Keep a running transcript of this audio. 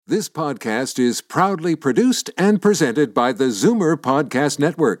This podcast is proudly produced and presented by the Zoomer Podcast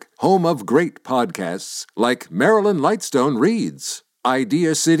Network, home of great podcasts like Marilyn Lightstone Reads,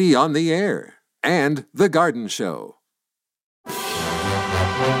 Idea City on the Air, and The Garden Show.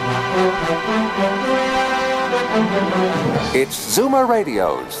 It's Zoomer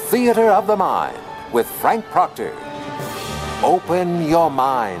Radio's Theater of the Mind with Frank Proctor. Open your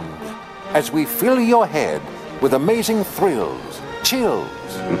mind as we fill your head with amazing thrills, chills,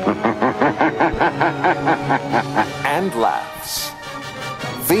 and laughs.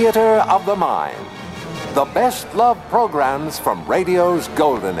 Theater of the Mind. The best love programs from radio's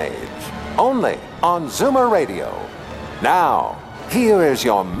golden age. Only on Zoomer Radio. Now, here is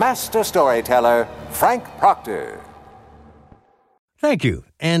your master storyteller, Frank Proctor. Thank you,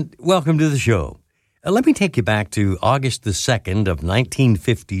 and welcome to the show. Let me take you back to August the 2nd of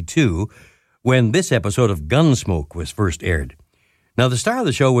 1952, when this episode of Gunsmoke was first aired. Now, the star of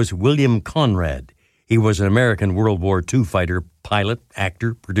the show was William Conrad. He was an American World War II fighter, pilot,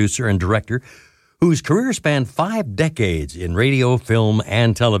 actor, producer, and director whose career spanned 5 decades in radio, film,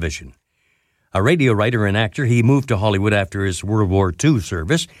 and television. A radio writer and actor, he moved to Hollywood after his World War II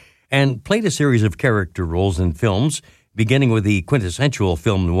service and played a series of character roles in films, beginning with the quintessential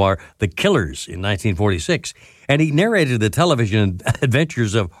film noir The Killers in 1946, and he narrated the television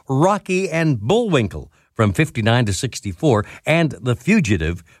adventures of Rocky and Bullwinkle from 59 to 64 and The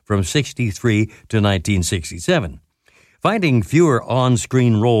Fugitive from 63 to 1967. Finding fewer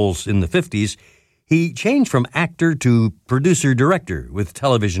on-screen roles in the 50s, he changed from actor to producer-director with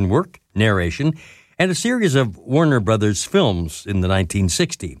television work, narration, and a series of Warner Brothers films in the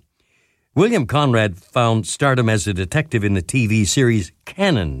 1960s. William Conrad found stardom as a detective in the TV series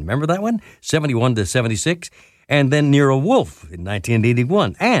Cannon. Remember that one? 71 to 76. And then Nero Wolfe in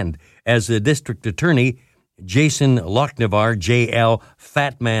 1981. And as a district attorney, Jason Lochnavar, J.L.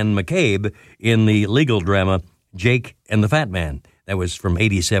 Fatman McCabe, in the legal drama Jake and the Fat Man. That was from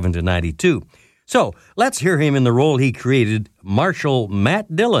 87 to 92. So let's hear him in the role he created, Marshal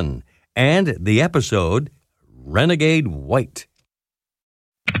Matt Dillon, and the episode Renegade White.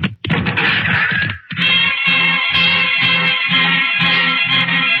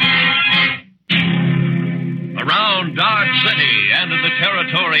 Around Dodge City and in the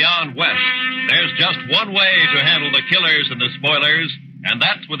territory on west, there's just one way to handle the killers and the spoilers, and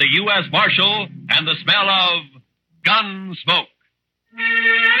that's with a U.S. Marshal and the smell of gun smoke.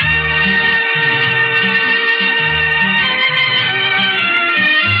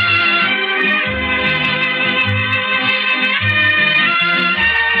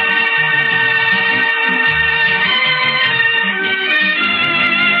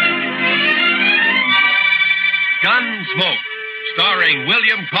 Gunsmoke, starring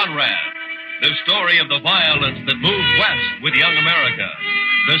William Conrad. The story of the violence that moved west with young America.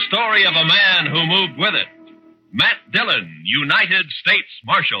 The story of a man who moved with it. Matt Dillon, United States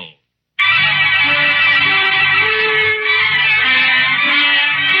Marshal.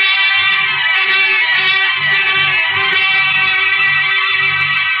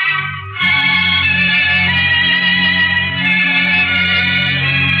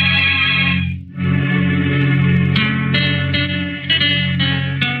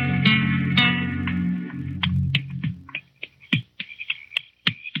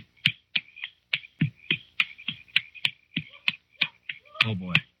 Oh,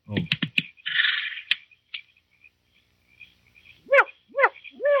 boy. Oh.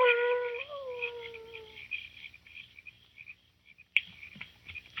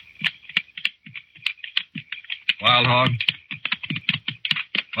 Wild Hog?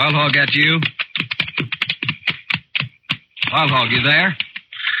 Wild Hog, that's you? Wild Hog, you there?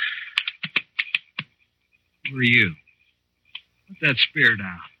 Who are you? Put that spear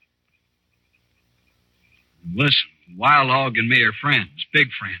down. Listen. Wild Hog and me are friends, big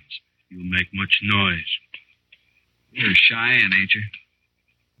friends. You'll make much noise. You're Cheyenne, ain't you?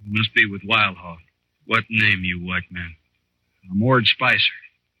 You must be with Wild Hog. What name, you white man? I'm Ord Spicer.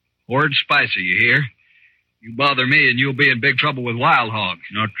 Ord Spicer, you hear? You bother me and you'll be in big trouble with Wild Hog.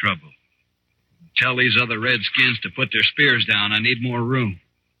 No trouble. Tell these other redskins to put their spears down. I need more room.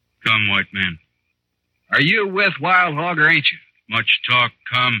 Come, white man. Are you with Wild Hog or ain't you? Much talk,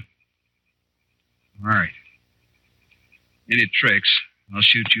 come. All right. Any tricks, I'll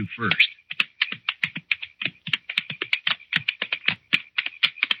shoot you first.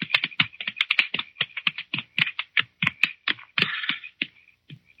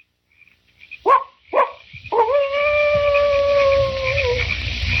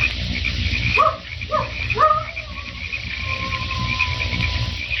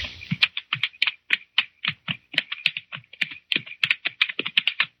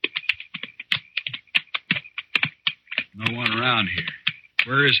 No one around here.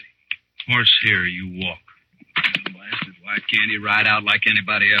 Where is he? Horse here, you walk. Blasted, why can't he ride out like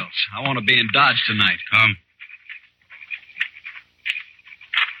anybody else? I want to be in Dodge tonight. Come.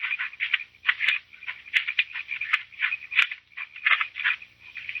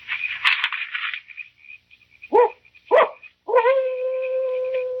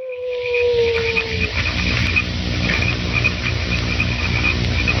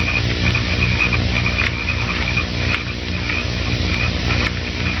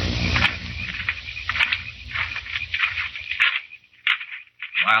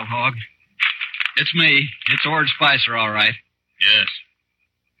 Wild Hog? It's me. It's Ord Spicer, all right. Yes.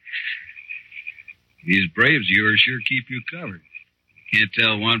 These braves of yours sure keep you covered. Can't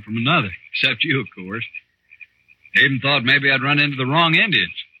tell one from another, except you, of course. I even thought maybe I'd run into the wrong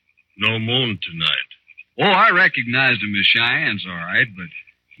Indians. No moon tonight. Oh, I recognized them as Cheyennes, all right, but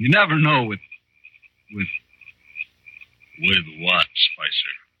you never know with... With what,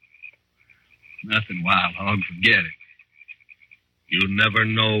 Spicer? Nothing, Wild Hog. Forget it. You never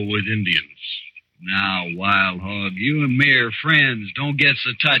know with Indians. Now, Wild Hog, you and me are friends. Don't get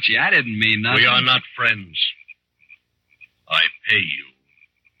so touchy. I didn't mean nothing. We are not friends. I pay you.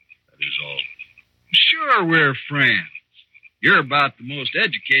 That is all. Sure, we're friends. You're about the most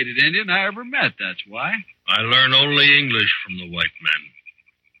educated Indian I ever met, that's why. I learn only English from the white man.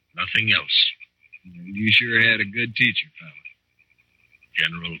 Nothing else. You sure had a good teacher, fella.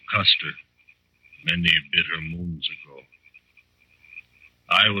 General Custer, many bitter moons ago.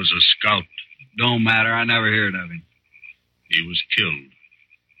 I was a scout. Don't matter. I never heard of him. He was killed.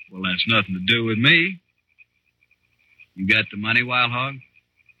 Well, that's nothing to do with me. You got the money, Wild Hog?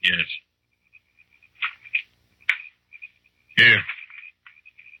 Yes. Here.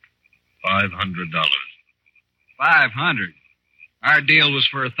 $500. 500. Our deal was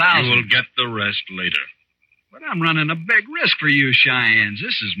for 1,000. You will get the rest later. But I'm running a big risk for you, Cheyennes.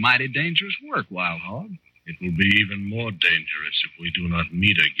 This is mighty dangerous work, Wild Hog. It will be even more dangerous if we do not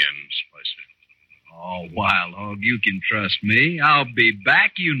meet again, Spicer. Oh, Wild Hog, you can trust me. I'll be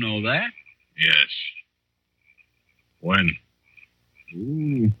back, you know that. Yes. When?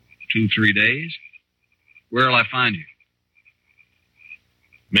 Ooh, 2-3 days. Where'll I find you?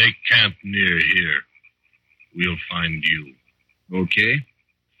 Make camp near here. We'll find you. Okay.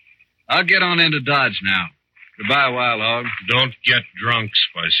 I'll get on into Dodge now. Goodbye, Wild Hog. Don't get drunk,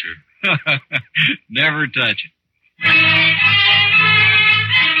 Spicer. Never touch it.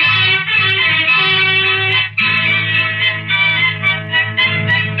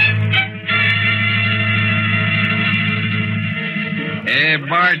 Hey,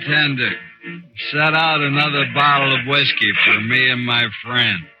 bartender, set out another bottle of whiskey for me and my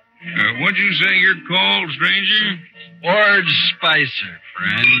friend. What'd you say you're called, stranger? Ord Spicer,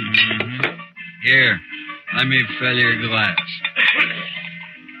 friend. Mm-hmm. Here, let me fill your glass.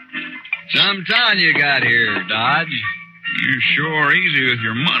 Some town you got here, Dodge. You're sure easy with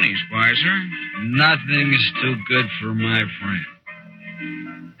your money, Spicer. Nothing's too good for my friend.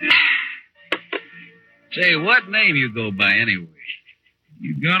 Say, what name you go by anyway?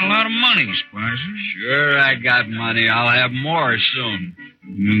 You got a lot of money, Spicer. Sure, I got money. I'll have more soon.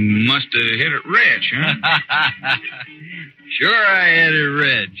 You must have hit it rich, huh? Sure, I hit it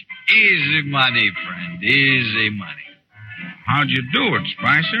rich. Easy money, friend. Easy money. How'd you do it,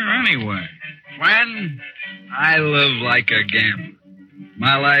 Spicer, anyway? Friend, I live like a gambler.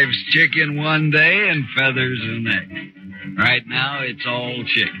 My life's chicken one day and feathers the next. Right now, it's all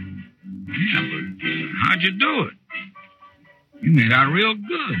chicken. Yeah, but how'd you do it? You made out real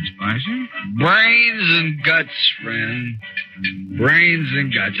good, Spicer. Brains and guts, friend. Brains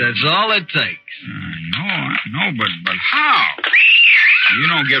and guts. That's all it takes. I know, but how? You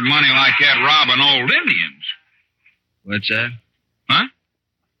don't get money like that robbing old Indians. What's that? Huh?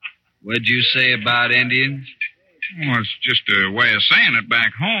 What'd you say about Indians? Well, it's just a way of saying it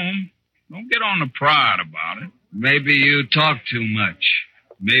back home. Don't get on the prod about it. Maybe you talk too much.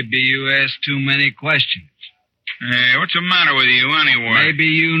 Maybe you ask too many questions. Hey, what's the matter with you anyway? Maybe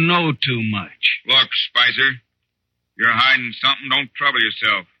you know too much. Look, Spicer, you're hiding something. Don't trouble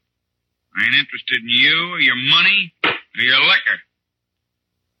yourself. I ain't interested in you or your money or your liquor.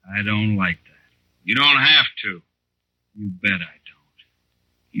 I don't like that. You don't have to. You bet I don't.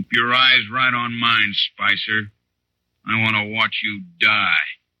 Keep your eyes right on mine, Spicer. I want to watch you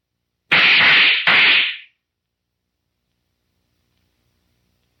die.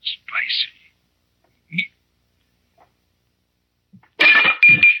 Spicer.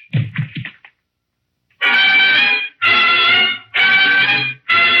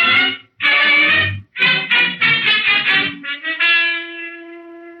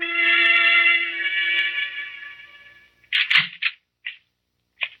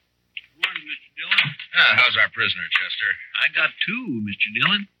 how's our prisoner, Chester? I got two, Mr.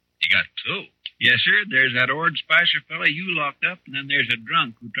 Dillon. You got two? Yes, sir. There's that Ord Spicer fella you locked up, and then there's a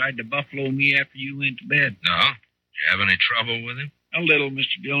drunk who tried to buffalo me after you went to bed. No? Did you have any trouble with him? A little,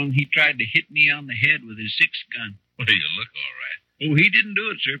 Mr. Dillon. He tried to hit me on the head with his 6-gun. Well, you look all right. Oh, he didn't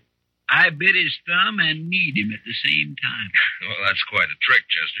do it, sir. I bit his thumb and kneed him at the same time. Well, that's quite a trick,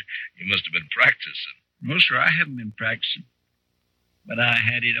 Chester. You must have been practicing. No, sir, I haven't been practicing. But I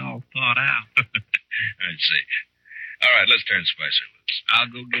had it all thought out. I see. All right, let's turn Spicer loose. I'll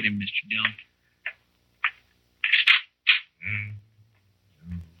go get him, Mr. Dillon.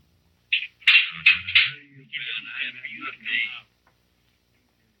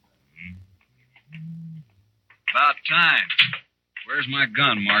 About time. Where's my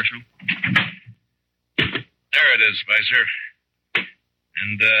gun, Marshal? There it is, Spicer.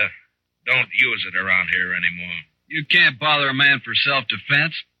 And, don't use it around here anymore. You can't bother a man for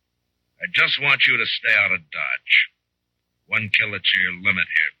self-defense. I just want you to stay out of Dodge. 1 kill at your limit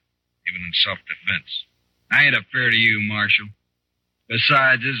here, even in self-defense. I ain't a fair to you, Marshal.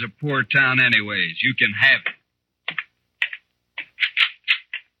 Besides, this is a poor town anyways. You can have it.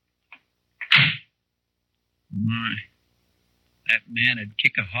 My, that man would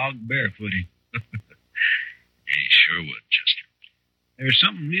kick a hog barefooted. He sure would, Chester. There's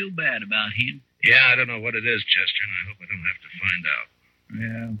something real bad about him. Yeah, I don't know what it is, Chester, and I hope I don't have to find out.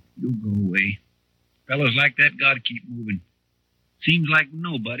 Well, you'll go away. Fellows like that got to keep moving. Seems like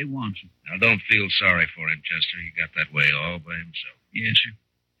nobody wants him. Now, don't feel sorry for him, Chester. He got that way all by himself. Yes, sir.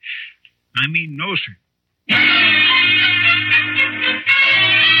 I mean, no, sir.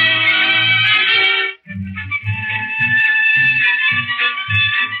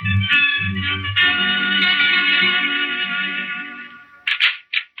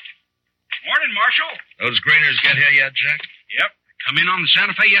 Morning, Marshal. Those Greeners get here yet, Jack? Yep. Come in on the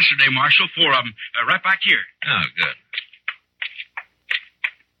Santa Fe yesterday, Marshal. 4 of them. Right back here. Oh, good.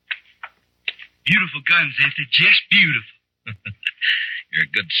 Beautiful guns, ain't they? Just beautiful. You're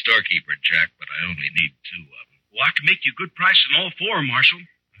a good storekeeper, Jack, but I only need 2 of them. Well, I can make you a good price on all 4, Marshal.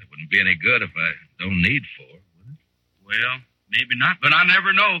 It wouldn't be any good if I don't need 4, would it? Well, maybe not, but I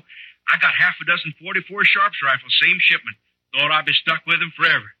never know. I got half a dozen 44 Sharps rifles, same shipment. Thought I'd be stuck with them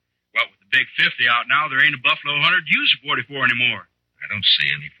forever. Well, with the big 50 out now, there ain't a Buffalo hunter to use a 44 anymore. I don't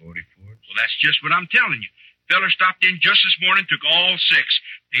see any 44s. Well, that's just what I'm telling you. Feller stopped in just this morning, took all 6.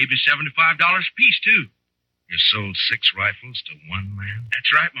 Paid me $75 a piece, too. You sold 6 rifles to one man?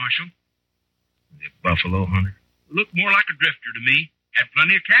 That's right, Marshal. The Buffalo hunter? Looked more like a drifter to me. Had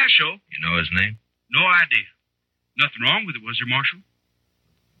plenty of cash, though. You know his name? No idea. Nothing wrong with it, was there, Marshal?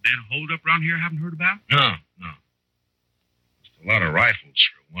 Been a hold-up around here I haven't heard about? No. Just a lot of rifles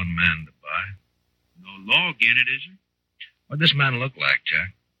for one man to buy. No law in it, is there? What'd this man look like,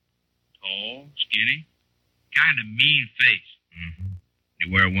 Jack? Tall, skinny, kind of mean face. Mm-hmm. You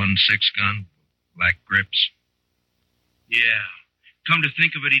wear 1 6-gun, black grips? Yeah. Come to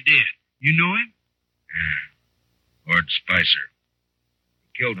think of it, he did. You know him? Yeah. Ord Spicer.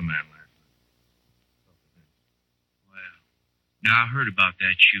 He killed a man last night. Well, now I heard about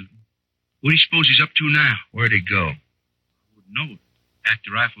that shooting. What do you suppose he's up to now? Where'd he go? I wouldn't know it. Packed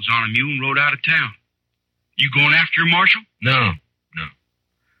the rifles on a mule and rode out of town. You going after him, Marshal? No.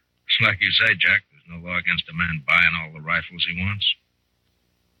 It's like you say, Jack. There's no law against a man buying all the rifles he wants.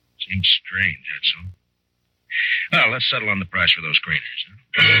 Seems strange, that's all. Well, let's settle on the price for those Greeners.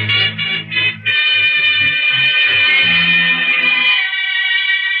 Huh?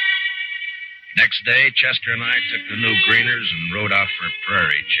 Next day, Chester and I took the new Greeners and rode out for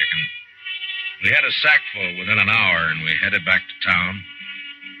prairie chicken. We had a sackful within an hour, and we headed back to town,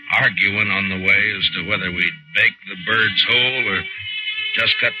 arguing on the way as to whether we'd bake the birds whole or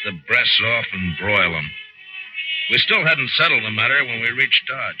just cut the breasts off and broil them. We still hadn't settled the matter when we reached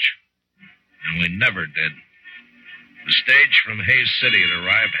Dodge. And we never did. The stage from Hays City had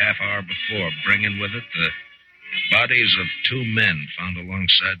arrived half hour before, bringing with it the bodies of 2 men found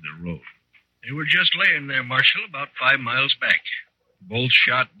alongside the road. They were just laying there, Marshal, about 5 miles back. Both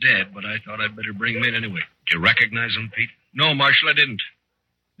shot dead, but I thought I'd better bring them in anyway. Did you recognize them, Pete? No, Marshal, I didn't.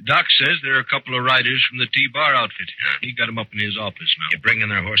 Doc says there are a couple of riders from the T-Bar outfit. He got them up in his office now. You bring in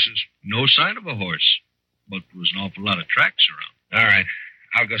their horses? No sign of a horse, but there was an awful lot of tracks around. All right.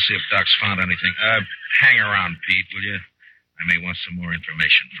 I'll go see if Doc's found anything. Hang around, Pete, will you? I may want some more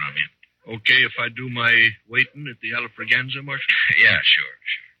information from you. Okay if I do my waiting at the Alfraganza, Marshal? Yeah, sure.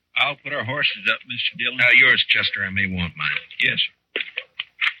 I'll put our horses up, Mr. Dillon. Yours, Chester. I may want mine. Yes, sir.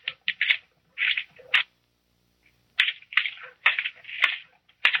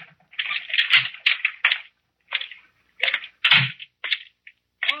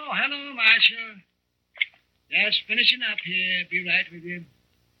 Oh, hello, Marshal. Just finishing up here. Be right with you.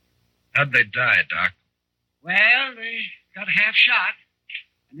 How'd they die, Doc? Well, they got half shot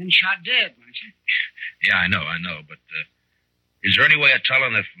and then shot dead, Marshal. Yeah, I know. But is there any way of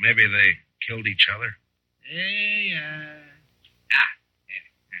telling if maybe they killed each other?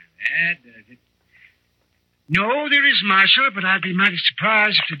 That does it. No, there is, Marshal, but I'd be mighty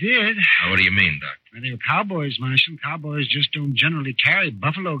surprised if they did. What do you mean, Doc? Well, they were cowboys, Marshal. Cowboys just don't generally carry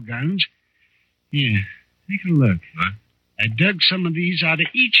buffalo guns. Here, take a look. What? I dug some of these out of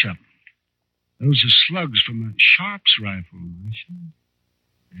each of them. Those are slugs from a Sharp's rifle, Marshal.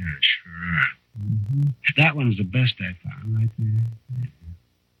 Yeah, sure. Mm-hmm. That one's the best I found, right there.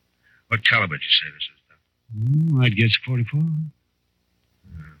 What caliber did you say this is, Doc? I'd guess 44. 44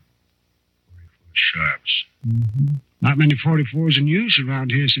 Sharps. Mm-hmm. Not many 44s in use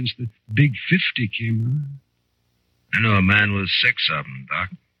around here since the Big 50 came out. I know a man with 6 of them, Doc.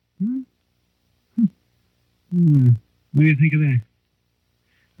 What do you think of that?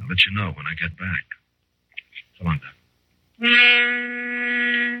 I'll let you know when I get back. So long, Doc.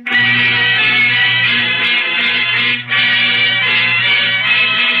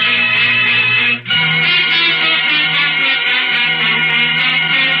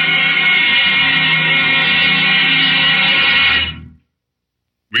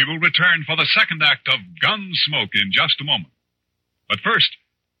 We will return for the second act of Gunsmoke in just a moment. But first,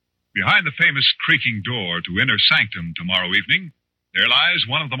 behind the famous creaking door to Inner Sanctum tomorrow evening, there lies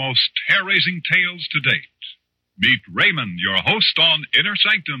one of the most hair-raising tales to date. Meet Raymond, your host on Inner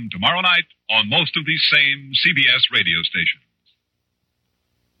Sanctum tomorrow night on most of these same CBS radio stations.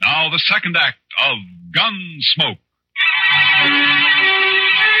 Now, the second act of Gunsmoke.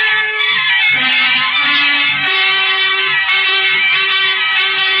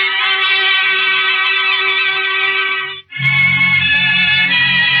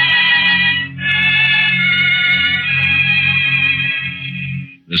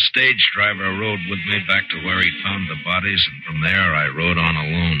 The stage driver rode with me back to where he'd found the bodies, and from there I rode on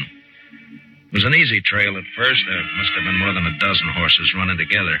alone. It was an easy trail at first. There must have been more than a dozen horses running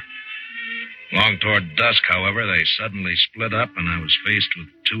together. Long toward dusk, however, they suddenly split up, and I was faced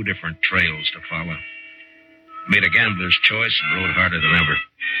with 2 different trails to follow. I made a gambler's choice and rode harder than ever.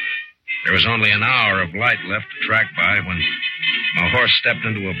 There was only an hour of light left to track by when my horse stepped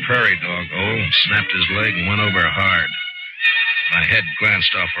into a prairie dog hole, snapped his leg, and went over hard. My head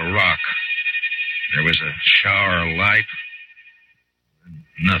glanced off a rock. There was a shower of light. And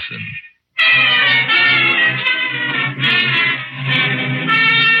nothing.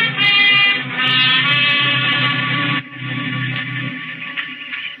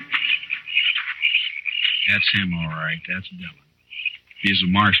 That's him, all right. That's Dillon. He's a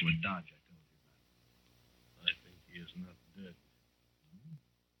marshal at Dodge, I think he is not dead.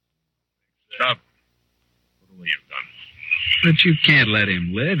 Stop. Put away your gun. But you can't let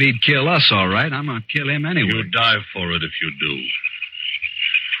him live. He'd kill us, all right. I'm going to kill him anyway. You die for it if you do.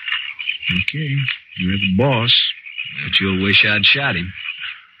 Okay. You're the boss. But you'll wish I'd shot him.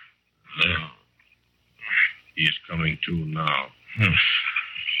 There. He's coming to now.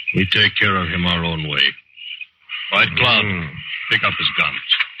 We take care of him our own way. White Cloud, pick up his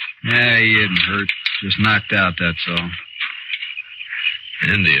guns. Yeah, he isn't hurt. Just knocked out, that's all.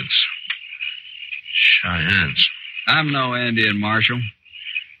 Indians. Cheyennes. I'm no Indian, Marshal.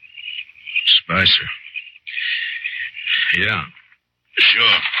 Spicer. Yeah.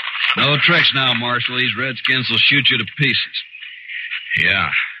 Sure. No tricks now, Marshal. These redskins will shoot you to pieces.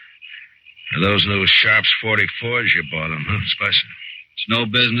 Yeah. Are those new Sharps 44s you bought them, huh, Spicer? It's no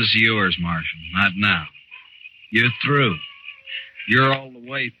business of yours, Marshal. Not now. You're through. You're all the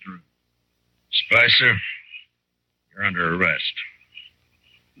way through. Spicer, you're under arrest.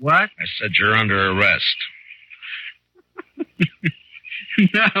 What? I said you're under arrest.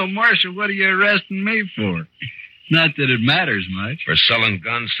 Now, Marshal, what are you arresting me for? Not that it matters much. For selling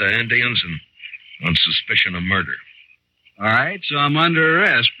guns to Indians and on suspicion of murder. All right, so I'm under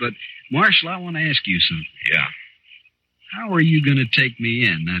arrest, but, Marshal, I want to ask you something. Yeah. How are you going to take me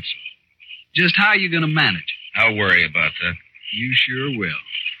in, that's all? Just how are you going to manage? I'll worry about that. You sure will.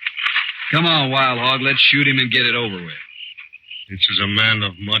 Come on, Wild Hog, let's shoot him and get it over with. This is a man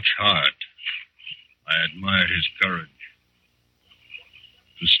of much heart. I admire his courage.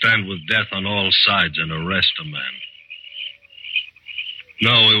 To stand with death on all sides and arrest a man.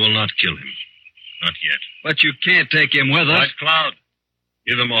 No, we will not kill him. Not yet. But you can't take him with us. White Cloud,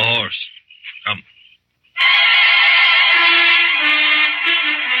 give him a horse. Come.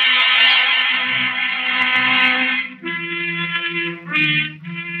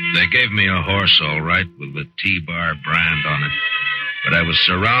 They gave me a horse, all right, with the T-Bar brand on it. But I was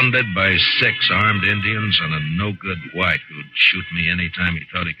surrounded by 6 armed Indians and a no-good white who'd shoot me any time he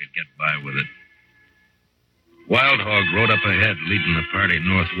thought he could get by with it. Wild Hog rode up ahead, leading the party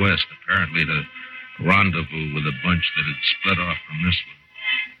northwest, apparently to rendezvous with a bunch that had split off from this one.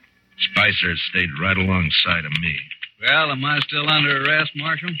 Spicer stayed right alongside of me. Well, am I still under arrest,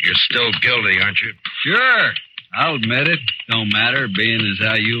 Marshal? You're still guilty, aren't you? Sure. I'll admit it. Don't matter, being as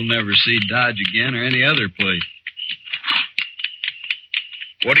how you'll never see Dodge again or any other place.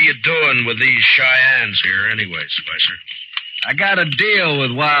 What are you doing with these Cheyennes here anyway, Spicer? I got a deal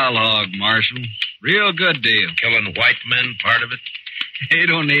with Wild Hog, Marshal. Real good deal. Killing white men, part of it? They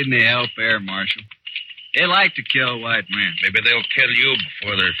don't need any help there, Marshal. They like to kill white men. Maybe they'll kill you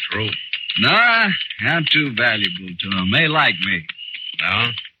before they're through. Nah, I'm too valuable to them. They like me.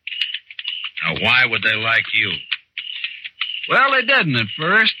 No? Now, why would they like you? Well, they didn't at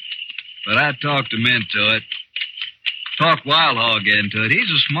first, but I talked them into it. Talked Wild Hog into it. He's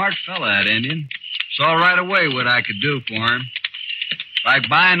a smart fella, that Indian. Saw right away what I could do for him. Like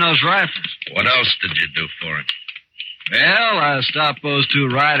buying those rifles. What else did you do for him? Well, I stopped those 2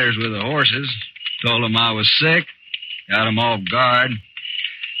 riders with the horses. Told them I was sick. Got them off guard.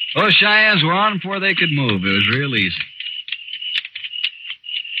 Those Cheyennes were on before they could move. It was real easy.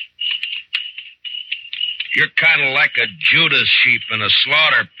 You're kind of like a Judas sheep in a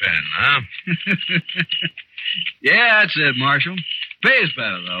slaughter pen, huh? Yeah, that's it, Marshal. Pays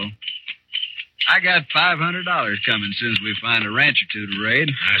better, though. I got $500 coming since we find a ranch or 2 to raid.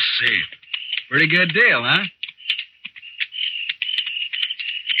 I see. Pretty good deal, huh?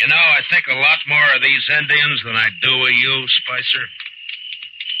 You know, I think a lot more of these Indians than I do of you, Spicer.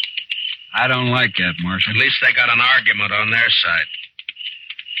 I don't like that, Marshal. At least they got an argument on their side.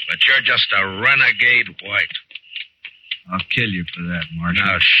 But you're just a renegade white. I'll kill you for that, Marshal.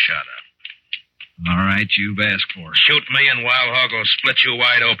 Now, shut up. All right, you've asked for it. Shoot me and Wild Hog will split you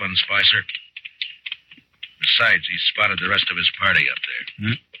wide open, Spicer. Besides, he spotted the rest of his party up there.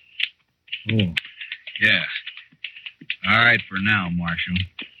 Huh? Oh, yeah. All right for now, Marshal.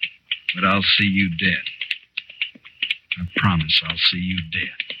 But I'll see you dead. I promise I'll see you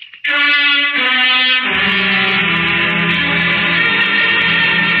dead.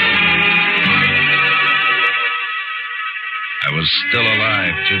 I was still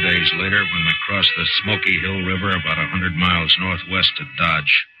alive 2 days later when we crossed the Smoky Hill River about 100 miles northwest of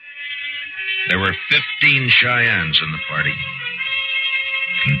Dodge. There were 15 Cheyennes in the party.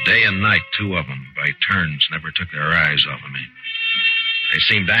 And day and night, 2 of them, by turns, never took their eyes off of me. They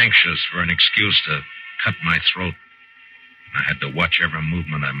seemed anxious for an excuse to cut my throat. I had to watch every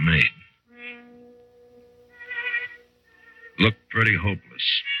movement I made. Looked pretty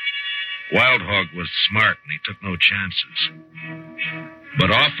hopeless. Wild Hog was smart, and he took no chances.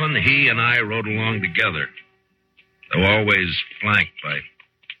 But often he and I rode along together, though always flanked by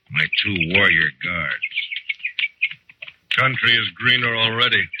my 2 warrior guards. Country is greener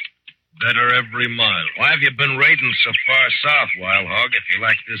already. Better every mile. Why have you been raiding so far south, Wild Hog, if you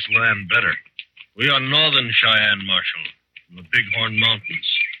like this land better? We are northern Cheyenne, Marshal, from the Bighorn Mountains.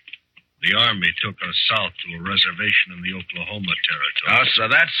 The Army took us south to a reservation in the Oklahoma Territory. Oh, so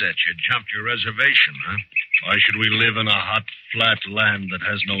that's it. You jumped your reservation, huh? Why should we live in a hot, flat land that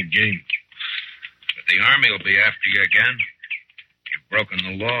has no game? But the Army will be after you again. You've broken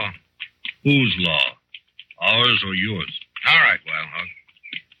the law. Whose law? Ours or yours? All right, Wild Hog.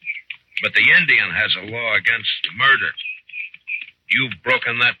 But the Indian has a law against murder. You've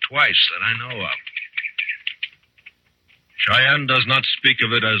broken that twice that I know of. Cheyenne does not speak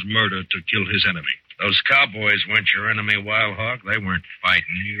of it as murder to kill his enemy. Those cowboys weren't your enemy, Wild Hog. They weren't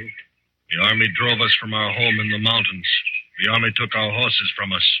fighting you. The Army drove us from our home in the mountains. The Army took our horses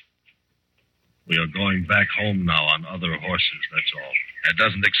from us. We are going back home now on other horses, that's all. That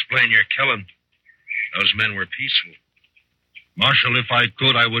doesn't explain your killing. Those men were peaceful. Marshal, if I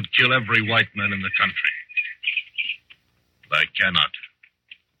could, I would kill every white man in the country. But I cannot.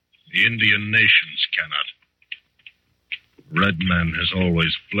 The Indian nations cannot. Red man has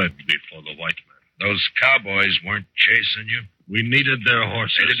always fled before the white man. Those cowboys weren't chasing you? We needed their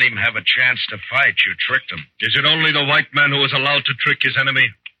horses. They didn't even have a chance to fight. You tricked them. Is it only the white man who was allowed to trick his enemy?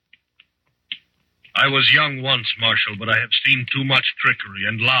 I was young once, Marshal, but I have seen too much trickery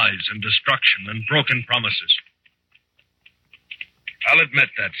and lies and destruction and broken promises. I'll admit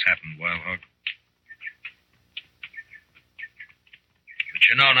that's happened, Wild Hog. But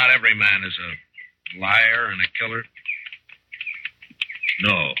you know, not every man is a liar and a killer.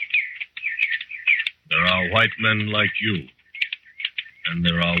 No. There are white men like you. And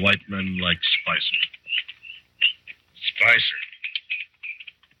there are white men like Spicer.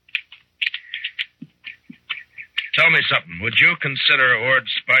 Tell me something. Would you consider Ord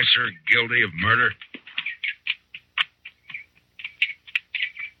Spicer guilty of murder?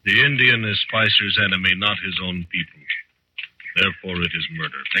 The Indian is Spicer's enemy, not his own people. Therefore, it is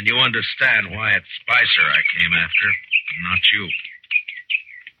murder. Then you understand why it's Spicer I came after, not you.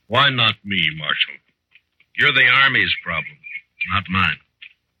 Why not me, Marshal? You're the Army's problem, not mine.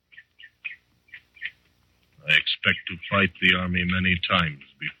 I expect to fight the Army many times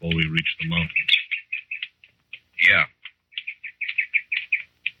before we reach the mountains. Yeah.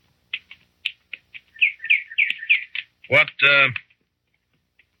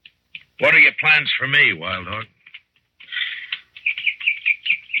 What are your plans for me, Wild Hog?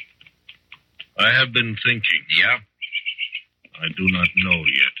 I have been thinking. Yeah? I do not know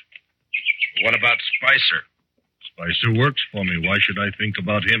yet. What about Spicer? Spicer works for me. Why should I think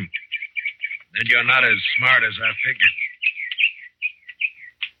about him? Then you're not as smart as I figured.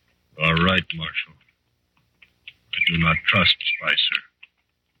 All right, Marshal. I do not trust Spicer.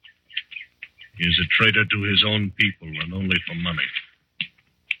 He is a traitor to his own people and only for money.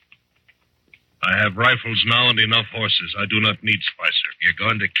 I have rifles now and enough horses. I do not need Spicer. You're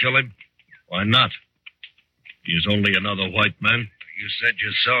going to kill him? Why not? He is only another white man. You said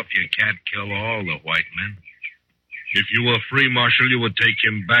yourself you can't kill all the white men. If you were free, Marshal, you would take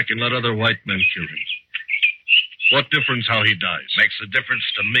him back and let other white men kill him. What difference how he dies? Makes a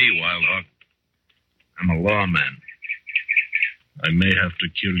difference to me, Wild Hog. I'm a lawman. I may have to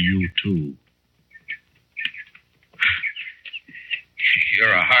kill you, too.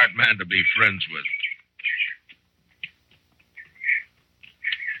 You're a hard man to be friends with.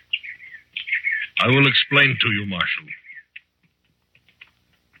 I will explain to you, Marshal.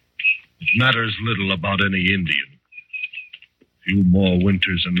 It matters little about any Indian. Few more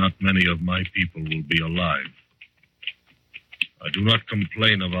winters and not many of my people will be alive. I do not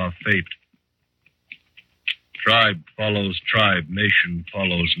complain of our fate. Tribe follows tribe, nation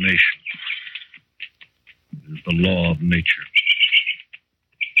follows nation. It is the law of nature.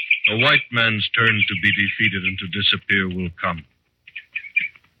 A white man's turn to be defeated and to disappear will come.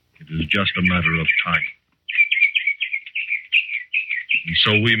 It is just a matter of time. And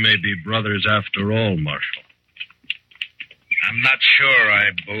so we may be brothers after all, Marshal. I'm not sure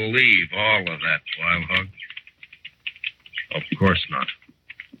I believe all of that, Wild Hog. Of course not.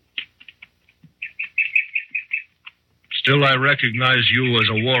 Still, I recognize you as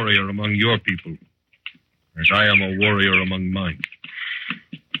a warrior among your people, as I am a warrior among mine.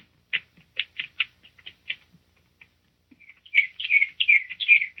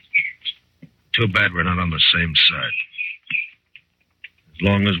 Too bad we're not on the same side. As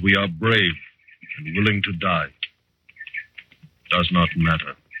long as we are brave and willing to die, it does not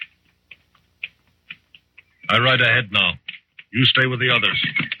matter. I ride ahead now. You stay with the others.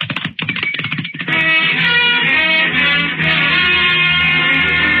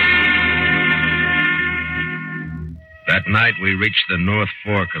 That night, we reached the North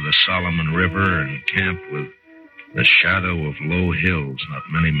Fork of the Solomon River and camped with the shadow of low hills not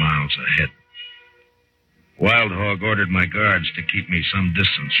many miles ahead. Wild Hog ordered my guards to keep me some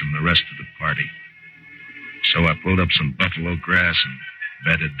distance from the rest of the party. So I pulled up some buffalo grass and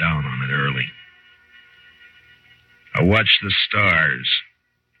bedded down on it early. I watched the stars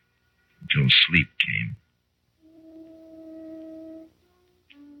until sleep came.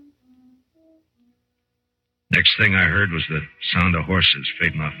 Next thing I heard was the sound of horses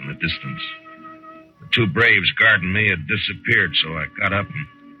fading off in the distance. The two braves guarding me had disappeared, so I got up and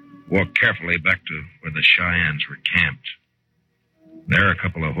walked carefully back to where the Cheyennes were camped. There, a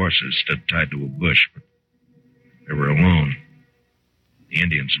couple of horses stood tied to a bush, but they were alone. The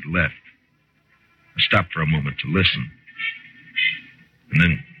Indians had left. I stopped for a moment to listen. And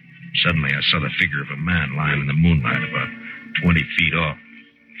then, suddenly, I saw the figure of a man lying in the moonlight about 20 feet off.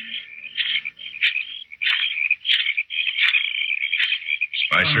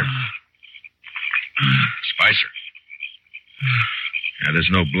 Spicer? Spicer? Yeah, there's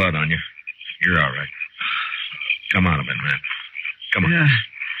no blood on you. You're all right. Come out of it, man. Come on. Yeah.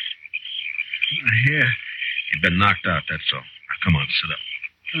 Here. You've been knocked out, that's all. Now, come on, sit up.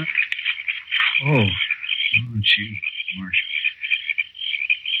 Gee,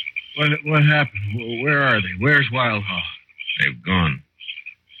 Marshal. What happened? Where are they? Where's Wild Hog? They've gone.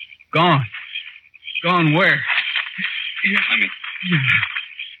 Gone? Gone where? Yeah,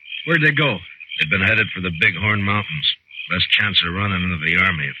 Where'd they go? They've been headed for the Bighorn Mountains. Less chance of running into the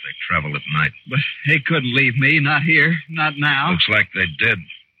Army if they travel at night. But they couldn't leave me. Not here. Not now. Looks like they did.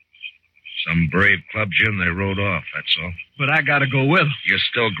 Some brave clubbed you and they rode off, that's all. But I gotta go with them. You're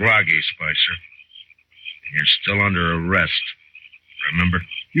still groggy, Spicer. You're still under arrest. Remember?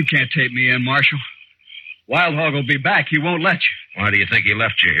 You can't take me in, Marshal. Wild Hog will be back. He won't let you. Why do you think he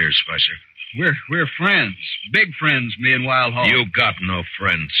left you here, Spicer? We're friends. Big friends, me and Wild Hog. You got no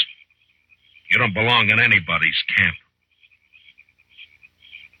friends. You don't belong in anybody's camp.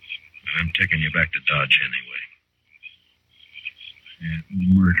 And I'm taking you back to Dodge anyway. That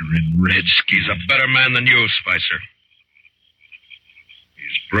murdering Redskin. He's a better man than you, Spicer.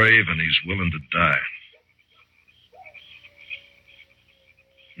 He's brave and he's willing to die.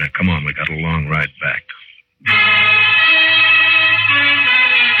 Now, come on, we got a long ride back.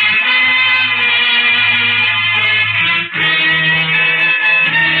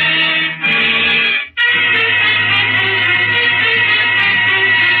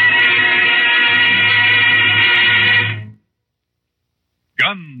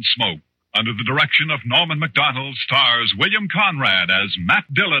 Gunsmoke, under the direction of Norman Macdonald, stars William Conrad as Matt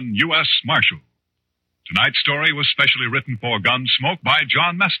Dillon, U.S. Marshal. Tonight's story was specially written for Gunsmoke by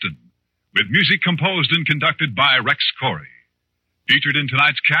John Meston, with music composed and conducted by Rex Corey. Featured in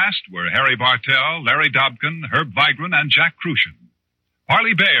tonight's cast were Harry Bartell, Larry Dobkin, Herb Vigran, and Jack Crucian.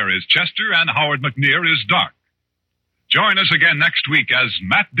 Harley Bayer is Chester, and Howard McNear is Dark. Join us again next week as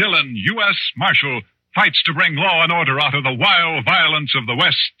Matt Dillon, U.S. Marshal, fights to bring law and order out of the wild violence of the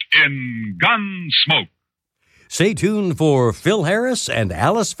West in Gunsmoke. Stay tuned for Phil Harris and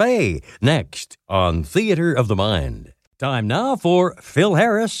Alice Faye next on Theater of the Mind. Time now for Phil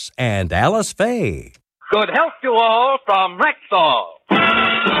Harris and Alice Faye. Good health to all from Rexall.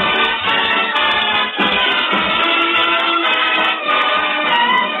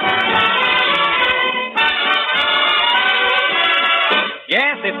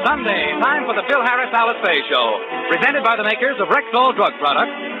 Yes, it's Sunday. Time for the Phil Harris Alice Faye Show. Presented by the makers of Rexall Drug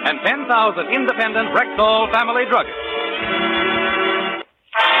Products and 10,000 independent Rexall family druggists.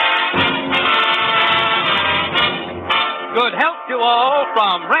 Good health to all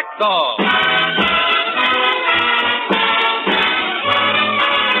from Rexall.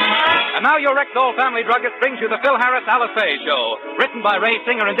 And now your Rexall family druggist brings you the Phil Harris Alice Faye Show. Written by Ray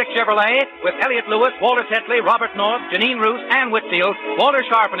Singer and Dick Chevrolet, with Elliot Lewis, Walter Tetley, Robert North, Janine Roos, Ann Whitfield, Walter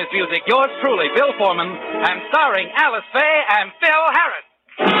Sharp and his music, yours truly, Bill Foreman, and starring Alice Faye and Phil Harris.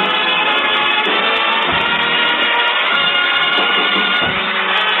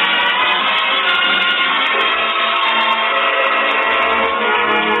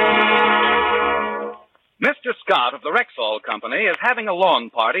 Mr. Scott of the Rexall Company is having a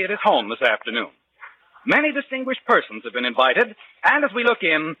lawn party at his home this afternoon. Many distinguished persons have been invited, and as we look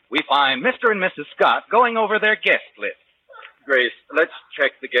in, we find Mr. and Mrs. Scott going over their guest list. Grace, let's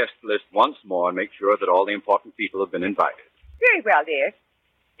check the guest list once more and make sure that all the important people have been invited. Very well, dear.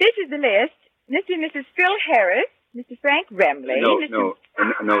 This is the list. Mr. and Mrs. Phil Harris, Mr. Frank Remley. No,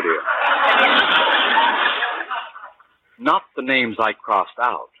 dear. Not the names I crossed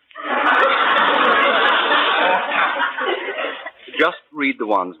out. Just read the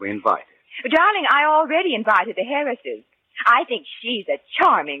ones we invited. Darling, I already invited the Harrises. I think she's a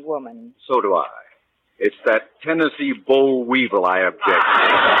charming woman. So do I. It's that Tennessee boll weevil I object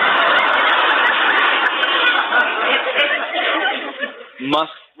to.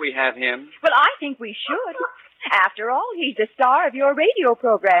 Must we have him? Well, I think we should. After all, he's the star of your radio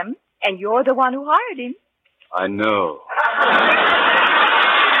program, and you're the one who hired him. I know.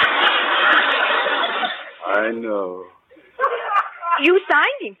 I know. You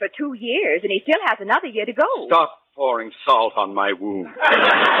signed him for 2 years, and he still has another year to go. Stop pouring salt on my wound.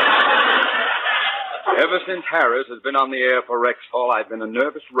 Ever since Harris has been on the air for Rexall, I've been a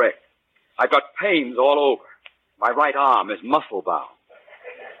nervous wreck. I've got pains all over. My right arm is muscle-bound.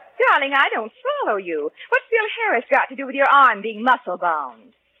 Darling, I don't follow you. What's Phil Harris got to do with your arm being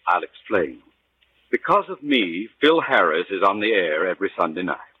muscle-bound? I'll explain. Because of me, Phil Harris is on the air every Sunday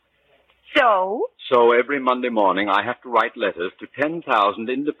night. So? So every Monday morning, I have to write letters to 10,000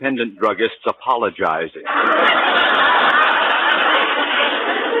 independent druggists apologizing.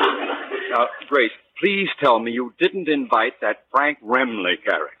 Now, Grace, please tell me you didn't invite that Frank Remley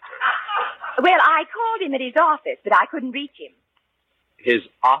character. Well, I called him at his office, but I couldn't reach him. His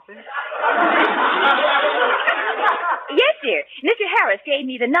office? Yes, dear. Mr. Harris gave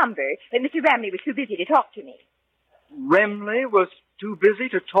me the number, but Mr. Remley was too busy to talk to me. Remley was too busy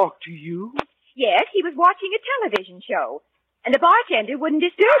to talk to you? Yes, he was watching a television show, and the bartender wouldn't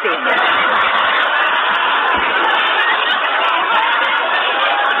disturb him.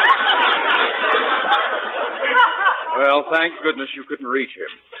 Well, thank goodness you couldn't reach him.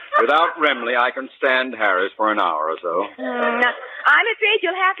 Without Remley, I can stand Harris for an hour or so. I'm afraid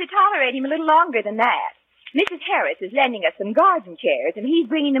you'll have to tolerate him a little longer than that. Mrs. Harris is lending us some garden chairs, and he's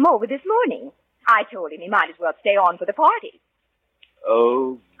bringing them over this morning. I told him he might as well stay on for the party.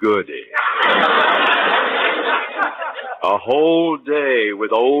 Oh, goody. A whole day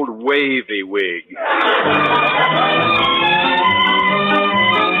with old Wavy Wig.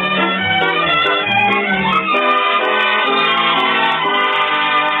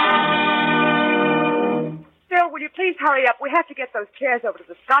 Phil, will you please hurry up? We have to get those chairs over to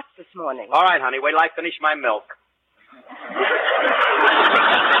the Scotts this morning. All right, honey. Wait till I finish my milk.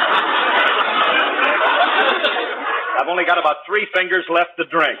 I've only got about 3 fingers left to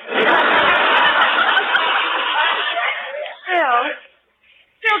drink.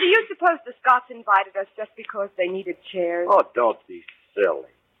 Phil, do you suppose the Scotts invited us just because they needed chairs? Oh, don't be silly.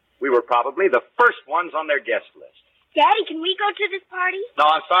 We were probably the first ones on their guest list. Daddy, can we go to this party? No,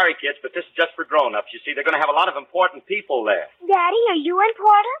 I'm sorry, kids, but this is just for grown-ups. You see, they're going to have a lot of important people there. Daddy, are you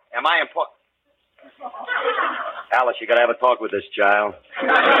important? Am I important? Alice, you got to have a talk with this child. She's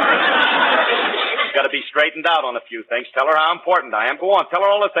got to be straightened out on a few things. Tell her how important I am. Go on, tell her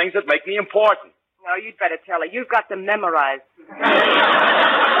all the things that make me important. No, you'd better tell her. You've got them memorized. Who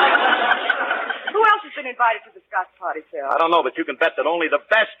else has been invited to the Scotts party, Phil? I don't know, but you can bet that only the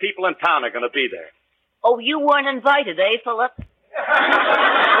best people in town are going to be there. Oh, you weren't invited, eh, Philip?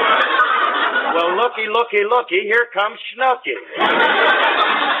 Well, looky, here comes Snooky.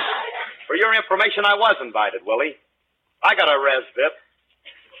 For your information, I was invited, Willie. I got a ResVip.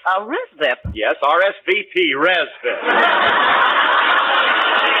 A ResVip? Yes, RSVP, ResVip.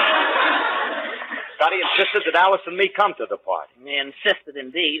 Scotty insisted that Alice and me come to the party. He insisted,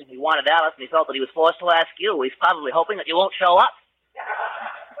 indeed. He wanted Alice, and he felt that he was forced to ask you. He's probably hoping that you won't show up.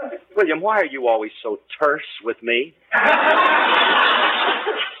 William, why are you always so terse with me?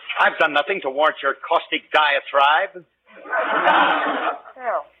 I've done nothing to warrant your caustic diatribe.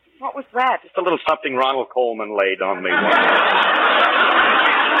 Phil, what was that? Just a little something Ronald Coleman laid on me once.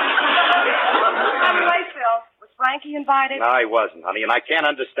 Anyway, Phil, was Frankie invited? No, he wasn't, honey, and I can't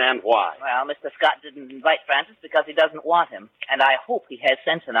understand why. Well, Mr. Scott didn't invite Francis because he doesn't want him, and I hope he has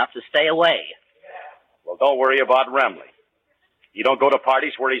sense enough to stay away. Well, don't worry about Remley. You don't go to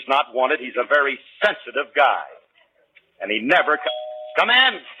parties where he's not wanted. He's a very sensitive guy. And he never... Come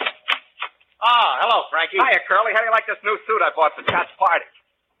in. Ah, hello, Frankie. Hiya, Curly. How do you like this new suit I bought for Scott's party?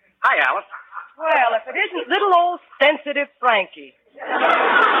 Hi, Alice. Well, if it isn't little old sensitive Frankie.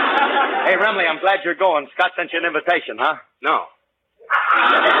 Hey, Remley, I'm glad you're going. Scott sent you an invitation, huh? No.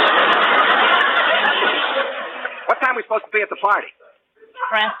 What time are we supposed to be at the party?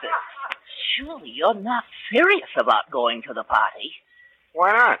 Francis, surely you're not serious about going to the party.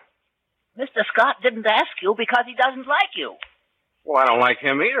 Why not? Mr. Scott didn't ask you because he doesn't like you. Well, I don't like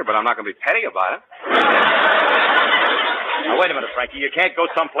him either, but I'm not going to be petty about it. Now, wait a minute, Frankie. You can't go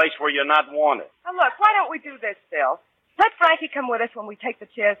someplace where you're not wanted. Now, look, why don't we do this, Phil? Let Frankie come with us when we take the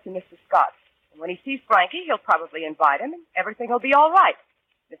chairs to Mr. Scott's. And when he sees Frankie, he'll probably invite him, and everything will be all right.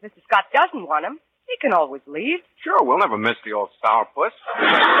 If Mr. Scott doesn't want him, he can always leave. Sure, we'll never miss the old sourpuss.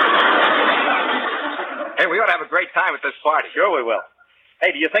 Hey, we ought to have a great time at this party. Sure we will. Hey,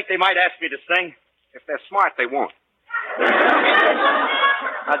 do you think they might ask me to sing? If they're smart, they won't.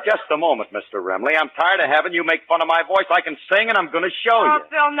 Now, just a moment, Mr. Remley. I'm tired of having you make fun of my voice. I can sing, and I'm going to show you. Oh,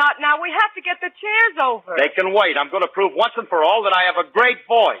 Phil, not now. We have to get the chairs over. They can wait. I'm going to prove once and for all that I have a great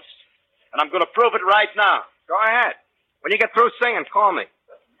voice. And I'm going to prove it right now. Go ahead. When you get through singing, call me.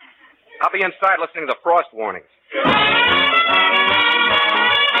 I'll be inside listening to the frost warnings.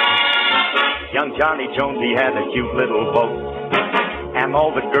 Young Johnny Jones, he had a cute little boat, and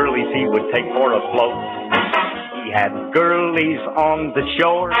all the girlies he would take for a float. He had girlies on the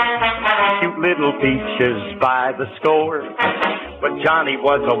shore, cute little peaches by the score. But Johnny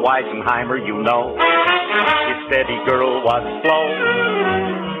was a Weisenheimer, you know. His steady girl was slow.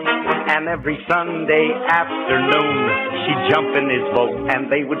 And every Sunday afternoon, she'd jump in his boat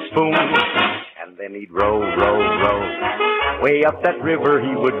and they would spoon. And then he'd row, row, row. Way up that river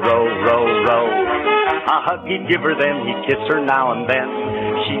he would row, row, row. A hug he'd give her, then he'd kiss her now and then.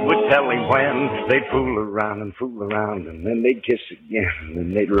 She would tell him when. They'd fool around, and then they'd kiss again. And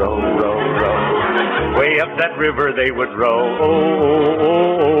then they'd row, row, row. Way up that river they would row. Oh, oh,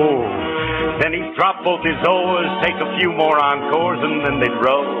 oh, oh. Then he'd drop both his oars, take a few more encores, and then they'd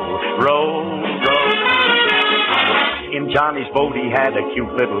row, row, row. In Johnny's boat he had a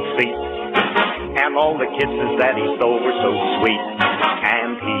cute little seat, and all the kisses that he stole were so sweet.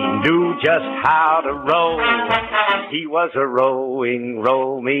 And he knew just how to row. He was a rowing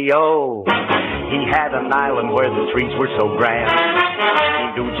Romeo. He had an island where the trees were so grand.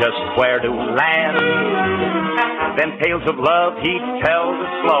 He knew just where to land. Then tales of love he'd tell the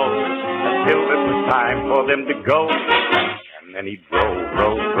slow, until it was time for them to go. And then he'd row,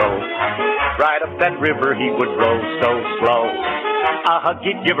 row, row. Right up that river he would row so slow. A hug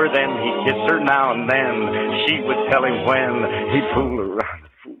he'd give her then, he'd kiss her now and then. She would tell him when. He'd fool around.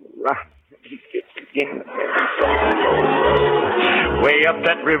 He'd kiss again. Way up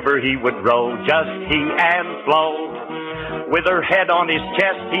that river he would row, just he and Flo. With her head on his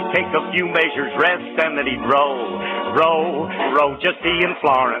chest, he'd take a few measures rest, and then he'd row, just he and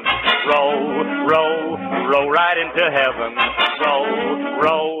Florence. Row right into heaven.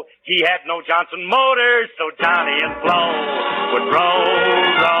 Row. He had no Johnson motors, so Johnny and Flo would row.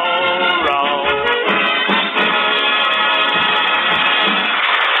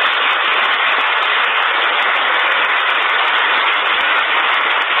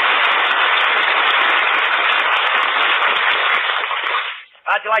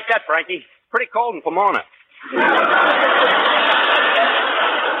 How'd you like that, Frankie? Pretty cold in Pomona.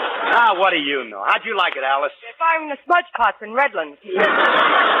 What do you know? How'd you like it, Alice? They're firing the smudge pots in Redlands.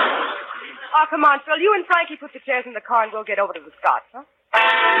 Oh, come on, Phil. You and Frankie put the chairs in the car and we'll get over to the Scots, huh?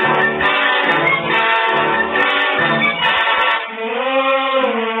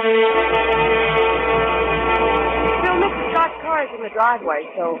 Phil, Mr. Scott's car is in the driveway,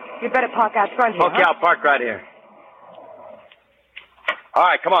 so you'd better park out front here, Okay, I'll park right here. All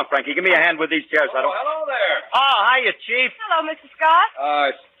right, come on, Frankie. Give me a hand with these chairs. Hello there. Oh, hiya, Chief. Hello, Mr. Scott.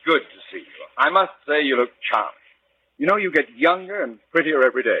 It's good to see you. I must say you look charming. You know, you get younger and prettier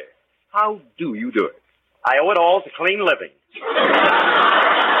every day. How do you do it? I owe it all to clean living.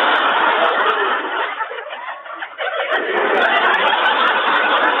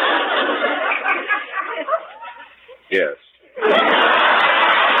 Yes.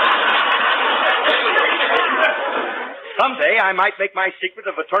 Someday I might make my secret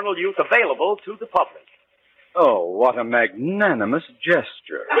of eternal youth available to the public. Oh, what a magnanimous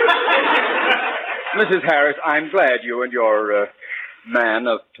gesture. Mrs. Harris, I'm glad you and your man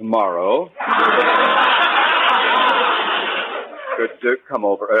of tomorrow could come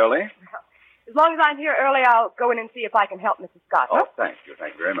over early. As long as I'm here early, I'll go in and see if I can help Mrs. Scott. Oh, thank you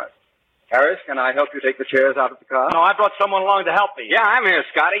very much. Harris, can I help you take the chairs out of the car? No, I brought someone along to help me. Yeah, I'm here,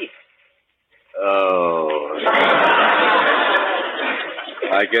 Scotty. Oh.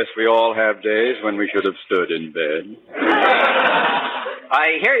 I guess we all have days when we should have stood in bed.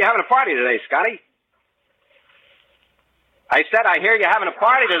 I hear you're having a party today, Scotty. I said I hear you're having a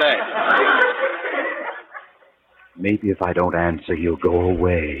party today. Maybe if I don't answer, you'll go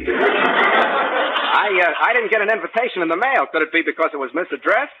away. I didn't get an invitation in the mail. Could it be because it was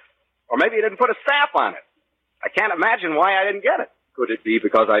misaddressed? Or maybe you didn't put a stamp on it. I can't imagine why I didn't get it. Could it be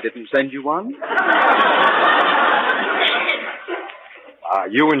because I didn't send you one?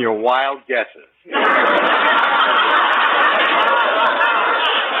 You and your wild guesses.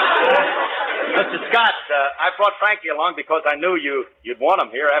 Mr. Scott, I brought Frankie along because I knew you'd want him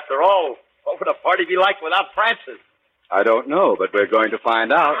here. After all, what would a party be like without Francis? I don't know, but we're going to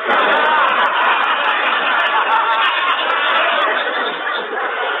find out.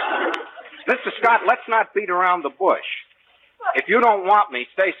 Mr. Scott, let's not beat around the bush. If you don't want me,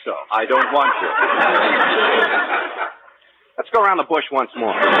 say so. I don't want you. Let's go around the bush once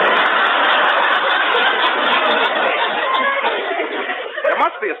more. There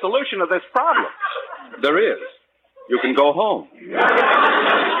must be a solution to this problem. There is. You can go home.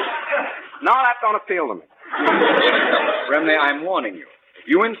 No, that don't appeal to me. Remley, I'm warning you. If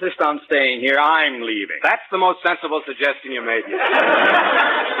you insist on staying here, I'm leaving. That's the most sensible suggestion you made yet.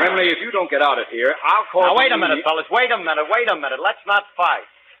 Remley, if you don't get out of here, I'll call... Now, wait a minute, fellas. Wait a minute. Let's not fight.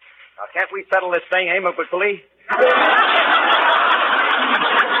 Now, can't we settle this thing amicably?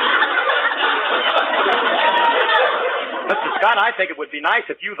 Mr. Scott, I think it would be nice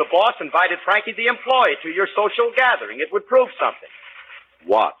if you, the boss, invited Frankie the employee to your social gathering. It would prove something.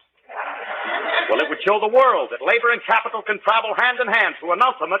 What? Well, it would show the world that labor and capital can travel hand in hand to an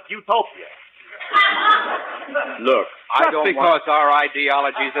ultimate utopia. Look, I don't because our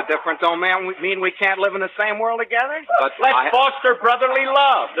ideologies are different don't mean we can't live in the same world together. But let's foster brotherly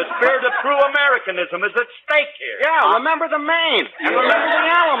love. The spirit of true Americanism is at stake here. Yeah, remember the Maine. And remember the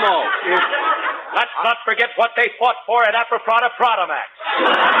Alamo. Let's not forget what they fought for at Ephrata Protomax.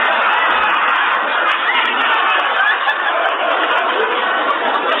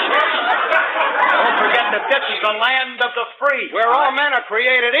 That this is the land of the free, where all men are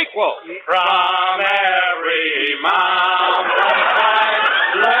created equal. From every mountain,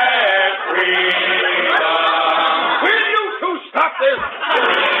 let freedom. Will you two stop this?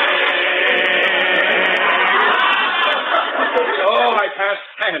 Oh, I can't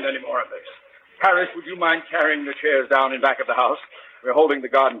stand any more of this. Harris, would you mind carrying the chairs down in back of the house? We're holding the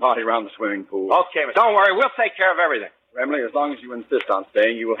garden party around the swimming pool. Okay, mister. Don't worry, we'll take care of everything. Remley, as long as you insist on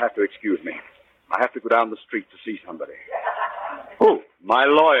staying, you will have to excuse me. I have to go down the street to see somebody. Who? My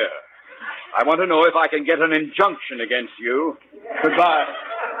lawyer. I want to know if I can get an injunction against you. Goodbye.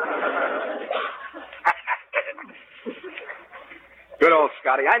 Good old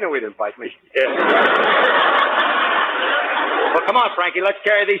Scotty. I knew he'd invite me. Yeah. Well, come on, Frankie. Let's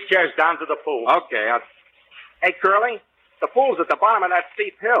carry these chairs down to the pool. Okay. Hey, Curly, the pool's at the bottom of that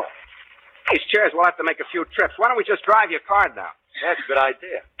steep hill. These chairs will have to make a few trips. Why don't we just drive your car down? That's a good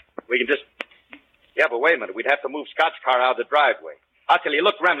idea. We can just... Yeah, but wait a minute. We'd have to move Scott's car out of the driveway. I'll tell you,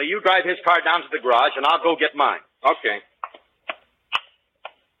 look, Remley, you drive his car down to the garage, and I'll go get mine. Okay.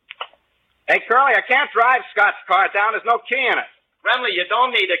 Hey, Curly, I can't drive Scott's car down. There's no key in it. Remley, you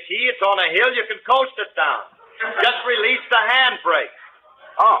don't need a key. It's on a hill. You can coast it down. Just release the handbrake.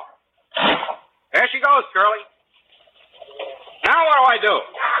 Oh. There she goes, Curly. Now what do I do?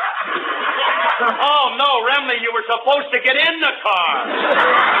 Oh, no, Remley, you were supposed to get in the car.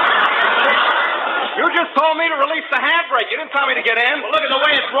 You just told me to release the handbrake. You didn't tell me to get in. Well, look at the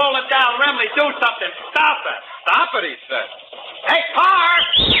way it's rolling down. Remley, do something. Stop it. Stop it, he said. Hey, car!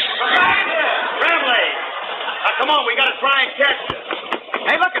 Come back here. Remley. Now, come on, we got to try and catch it.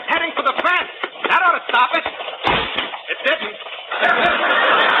 Hey, look, it's heading for the fence. That ought to stop it. It didn't.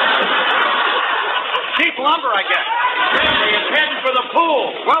 Cheap lumber, I guess. Remley, it's heading for the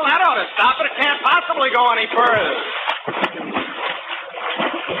pool. Well, that ought to stop it. It can't possibly go any further.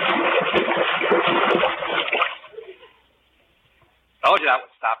 Told you that would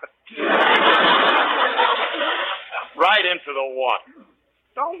stop it. Right into the water.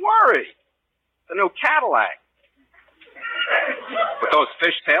 Don't worry. The new Cadillac. With those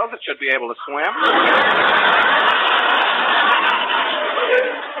fishtails, it should be able to swim.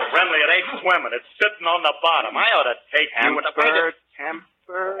 Remley, it ain't swimming. It's sitting on the bottom. I ought to take Temper.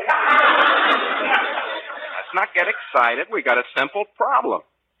 Let's not get excited. We got a simple problem.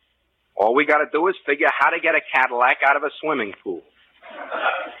 All we got to do is figure how to get a Cadillac out of a swimming pool.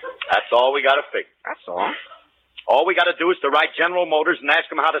 That's all we got to figure. That's all. All we got to do is to write General Motors and ask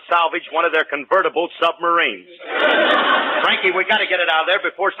them how to salvage one of their convertible submarines. Frankie, we got to get it out of there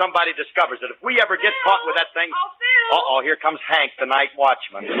before somebody discovers it. If we ever get caught with that thing... Oh, Phil! Uh-oh, here comes Hank, the night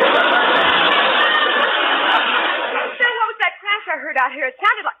watchman. Phil, what was that crash I heard out here? It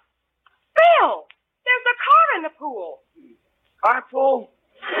sounded like... Phil! There's a car in the pool. Car pool?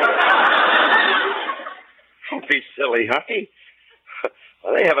 Don't be silly, honey.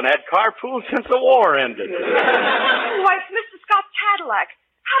 Well, they haven't had car pools since the war ended. Why, it's Mr. Scott's Cadillac.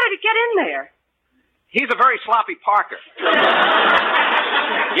 How did it get in there? He's a very sloppy parker.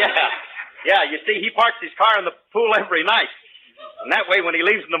 Yeah, you see, he parks his car in the pool every night. And that way, when he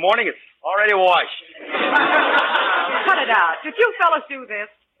leaves in the morning, it's already washed. Cut it out. Did you fellas do this?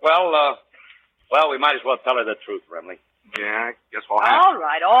 Well, we might as well tell her the truth, Remley. Yeah, I guess we'll have All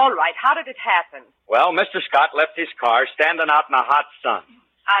right. How did it happen? Well, Mr. Scott left his car standing out in the hot sun.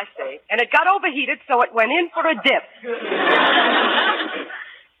 I see. And it got overheated, so it went in for a dip.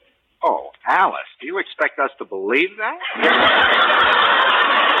 Oh, Alice, do you expect us to believe that?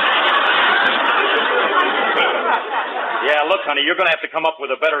 Yeah, look, honey, you're going to have to come up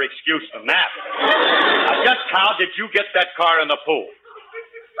with a better excuse than that. Now, just how did you get that car in the pool?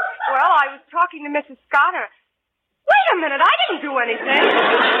 Well, I was talking to Mrs. Scott. Wait a minute, I didn't do anything.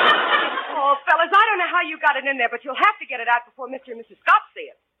 Oh, fellas, I don't know how you got it in there, but you'll have to get it out before Mr. and Mrs. Scott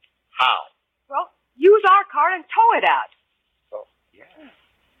see it. How? Well, use our car and tow it out. Oh, yeah.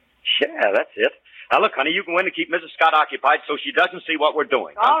 Yeah, that's it. Now, look, honey, you go in and keep Mrs. Scott occupied so she doesn't see what we're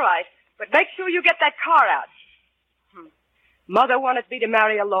doing. All right, but make sure you get that car out. Mother wanted me to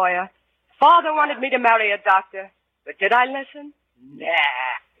marry a lawyer. Father wanted me to marry a doctor. But did I listen? Nah.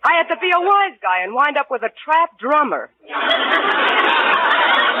 I had to be a wise guy and wind up with a trap drummer. Well,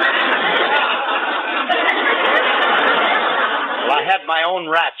 I had my own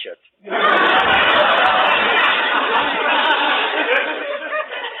ratchet.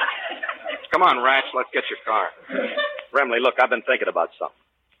 Come on, Ratch, let's get your car. Remley, look, I've been thinking about something.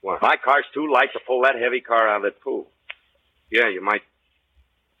 What? My car's too light to pull that heavy car out of that pool. Yeah, you might.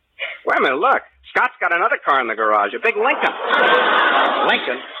 Wait a minute, look. Scott's got another car in the garage, a big Lincoln.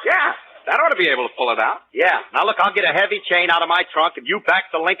 Lincoln? Yeah, that ought to be able to pull it out. Yeah. Now, look, I'll get a heavy chain out of my trunk and you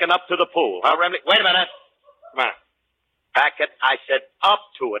back the Lincoln up to the pool. Huh, Remley? Wait a minute. Come on. Back it, I said up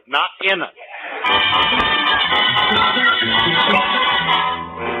to it, not in it.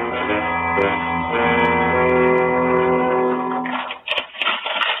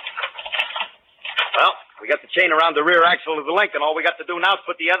 Well, we got the chain around the rear axle of the Lincoln. All we got to do now is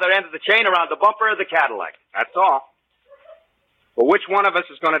put the other end of the chain around the bumper of the Cadillac. That's all. Well, which one of us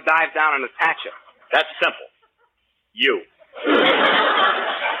is going to dive down and attach it? That's simple. You.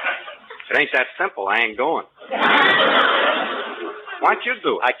 If it ain't that simple, I ain't going. Why don't you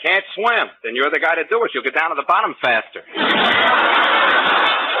do it? I can't swim. Then you're the guy to do it. You'll get down to the bottom faster.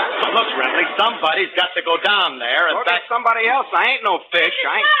 Look, Remley, somebody's got to go down there and Look at somebody else. I ain't no fish.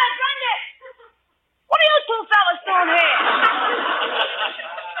 I ain't... What are you two fellas doing here?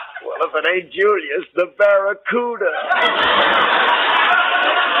 Well, if it ain't Julius, the Barracuda.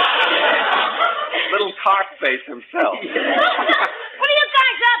 Little carp face himself. What are you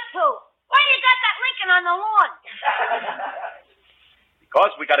guys up to? Why do you got that Lincoln on the lawn?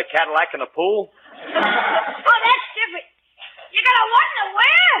 Because we got a Cadillac in the pool. Oh, that's different. You got a what in the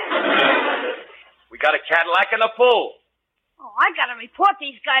where? We got a Cadillac in the pool. Oh, I gotta report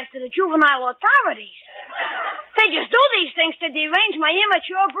these guys to the juvenile authorities. They just do these things to derange my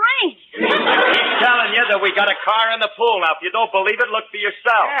immature brain. He's telling you that we got a car in the pool. Now, if you don't believe it, look for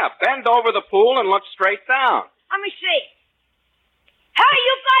yourself. Yeah, bend over the pool and look straight down. Let me see. Hey,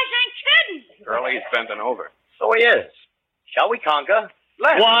 you guys ain't kidding. Curly's bending over. So he is. Shall we conga?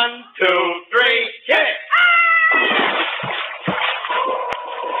 Let's. 1, 2, 3, hit it!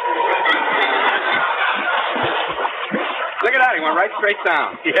 Look at that. He went right straight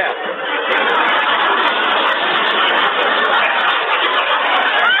down. Yeah.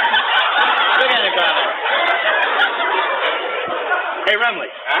 Look at him down there. Hey, Remley.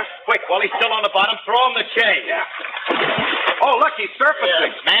 Huh? Quick, while he's still on the bottom, throw him the chain. Yeah. Oh, look, he's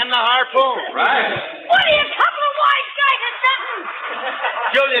surfacing. Yeah. Man the harpoon. Right. What are you, a couple of wise guys or something?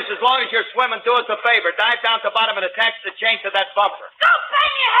 Julius, as long as you're swimming, do us a favor. Dive down to the bottom and attach the chain to that bumper. Go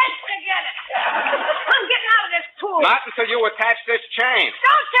bang your heads together. I'm getting out of this pool. Not until you attach this chain.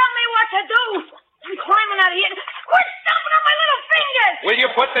 Don't tell me what to do. I'm climbing out of here. Quit stomping on my little fingers. Will you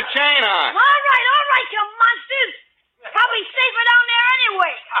put the chain on? All right, you monsters. Probably safer down there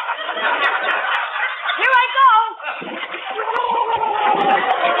anyway. Here I go.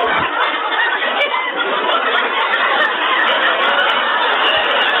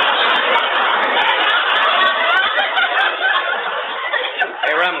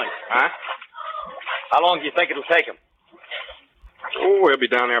 Hey, Remley. Huh? How long do you think it'll take him? Oh, we'll be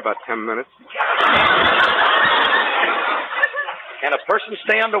down there about 10 minutes. Can a person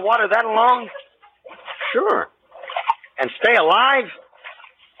stay underwater that long? Sure. And stay alive?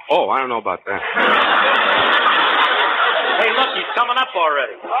 Oh, I don't know about that. Hey, look, he's coming up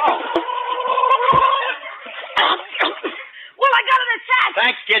already. Oh. Well, I got it attached.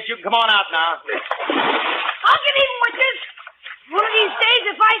 Thanks, kid. You can come on out now. I'll get even with this. One of these days,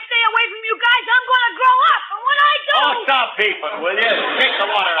 if I stay away from you guys, I'm going to grow up. And when I do... Oh, stop beeping, will you? Take the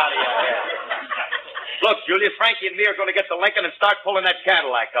water out of your head. Look, Julius, Frankie and me are going to get the Lincoln and start pulling that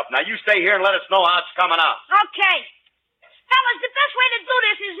Cadillac up. Now, you stay here and let us know how it's coming out. Okay. Fellas, the best way to do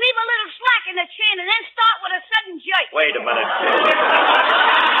this is leave a little slack in the chain and then start with a sudden jerk. Wait a minute, kid.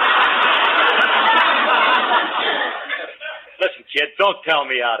 Listen, kid, don't tell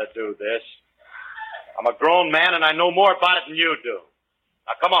me how to do this. I'm a grown man, and I know more about it than you do.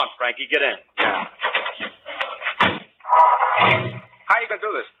 Now, come on, Frankie, get in. How you going to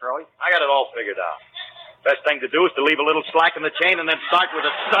do this, Curly? I got it all figured out. Best thing to do is to leave a little slack in the chain and then start with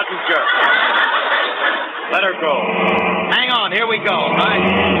a sudden jerk. Let her go. Hang on, here we go. Right.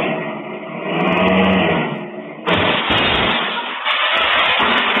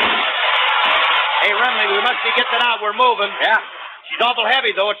 Hey, Remley, we must be getting out. We're moving. Yeah. She's awful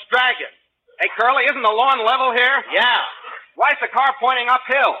heavy, though. It's dragging. Hey, Curly, isn't the lawn level here? Yeah. Why is the car pointing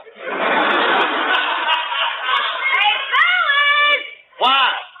uphill? Hey, fellas!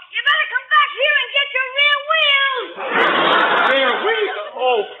 What? You better come back here and get your rear wheels. Rear wheel?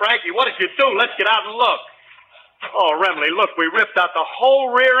 Oh, Frankie, what did you do? Let's get out and look. Oh, Remley, look, we ripped out the whole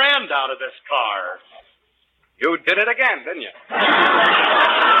rear end out of this car. You did it again, didn't you?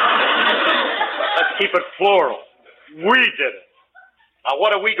 Let's keep it plural. We did it. Now,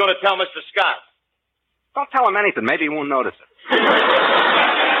 what are we going to tell Mr. Scott? Don't tell him anything. Maybe he won't notice it. He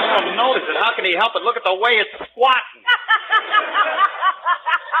won't notice it. How can he help it? Look at the way it's squatting.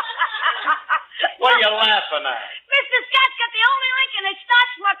 What are you laughing at? Mr. Scott's got the only Lincoln that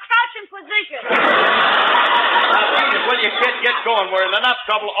starts from a crouching position. Now, please, will you, kid, get going? We're in enough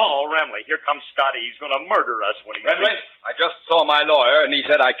trouble. Oh, Remley, here comes Scotty. He's going to murder us when he... Remley, I just saw my lawyer, and he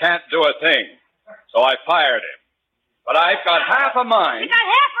said I can't do a thing. So I fired him. But I've got half a mind... You got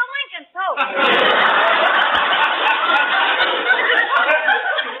half a Lincoln, too.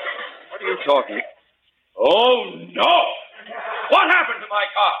 What are you talking? Oh, no! What happened to my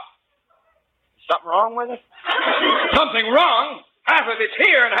car? Something wrong with it? Something wrong? Half of it's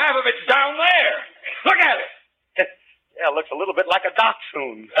here and half of it's down there. Look at it. Yeah, it looks a little bit like a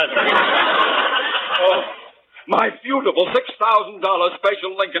dachshund, doesn't it? Oh, my beautiful $6,000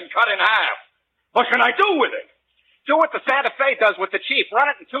 special Lincoln cut in half. What can I do with it? Do what the Santa Fe does with the Chief. Run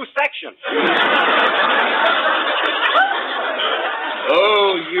it in 2 sections.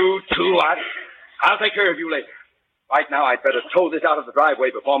 Oh, you two. I'll take care of you later. Right now, I'd better tow this out of the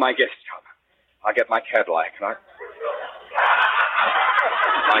driveway before my guests come. I'll get my Cadillac. My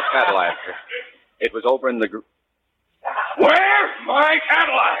Cadillac. It was over in the... Where's my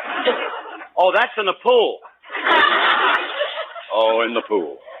Cadillac? Oh, that's in the pool. Oh, in the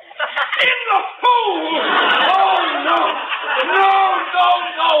pool. In the pool! Oh, no!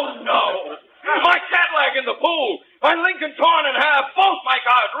 No! My Cadillac in the pool! My Lincoln torn in half! Both my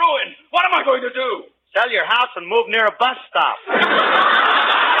cars ruined! What am I going to do? Sell your house and move near a bus stop.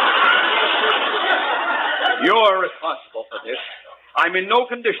 You're responsible for this. I'm in no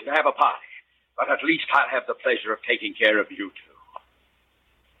condition to have a party, but at least I'll have the pleasure of taking care of you two.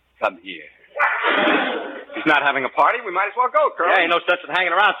 Come here. He's not having a party. We might as well go, Curly. Yeah, ain't no sense in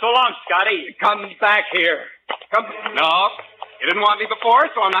hanging around. So long, Scotty. Come back here. Come. No. You didn't want me before,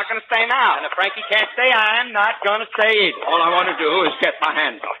 so I'm not going to stay now. And if Frankie can't stay, I'm not going to stay either. All I want to do is get my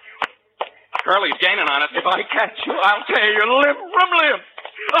hands on you. Curly's gaining on us. If I catch you, I'll tear you limb from limb.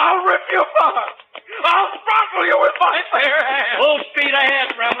 I'll rip you apart. I'll throttle you with my bare hands. Full speed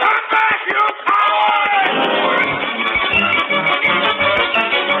ahead, Remley. Come back, you coward!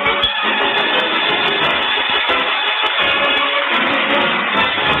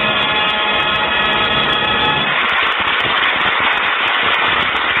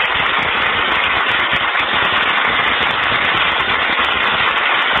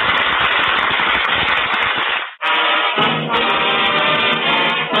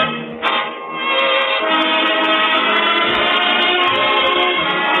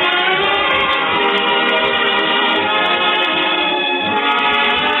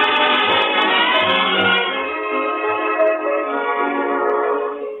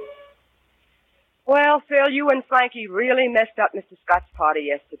 Well, Phil, you and Frankie really messed up Mr. Scott's party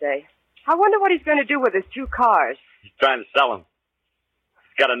yesterday. I wonder what he's going to do with his 2 cars. He's trying to sell them.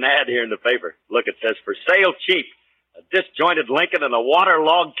 He's got an ad here in the paper. Look, it says, for sale cheap. A disjointed Lincoln and a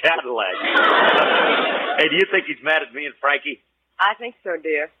waterlogged Cadillac. Hey, do you think he's mad at me and Frankie? I think so,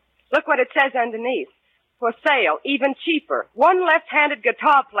 dear. Look what it says underneath. For sale, even cheaper. 1 left-handed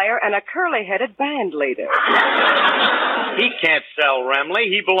guitar player and a curly-headed band leader. He can't sell Remley.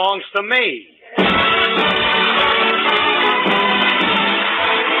 He belongs to me.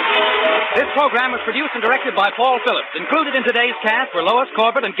 This program was produced and directed by Paul Phillips. Included in today's cast were Lois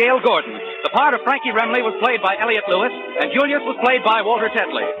Corbett and Gail Gordon. The part of Frankie Remley was played by Elliot Lewis, and Julius was played by Walter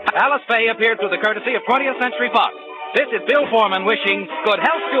Tetley. Alice Faye appeared through the courtesy of 20th Century Fox. This is Bill Foreman wishing good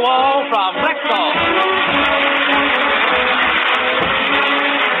health to all from Rexall.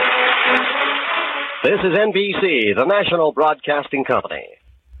 This is NBC, the National Broadcasting Company.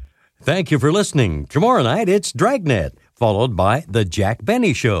 Thank you for listening. Tomorrow night, it's Dragnet, followed by The Jack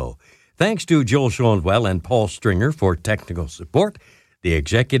Benny Show. Thanks to Joel Schoenwell and Paul Stringer for technical support. The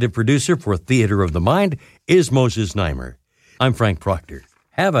executive producer for Theater of the Mind is Moses Neimer. I'm Frank Proctor.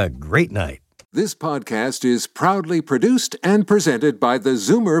 Have a great night. This podcast is proudly produced and presented by the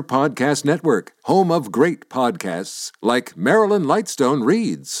Zoomer Podcast Network, home of great podcasts like Marilyn Lightstone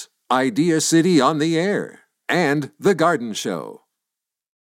Reads, Idea City on the Air, and The Garden Show.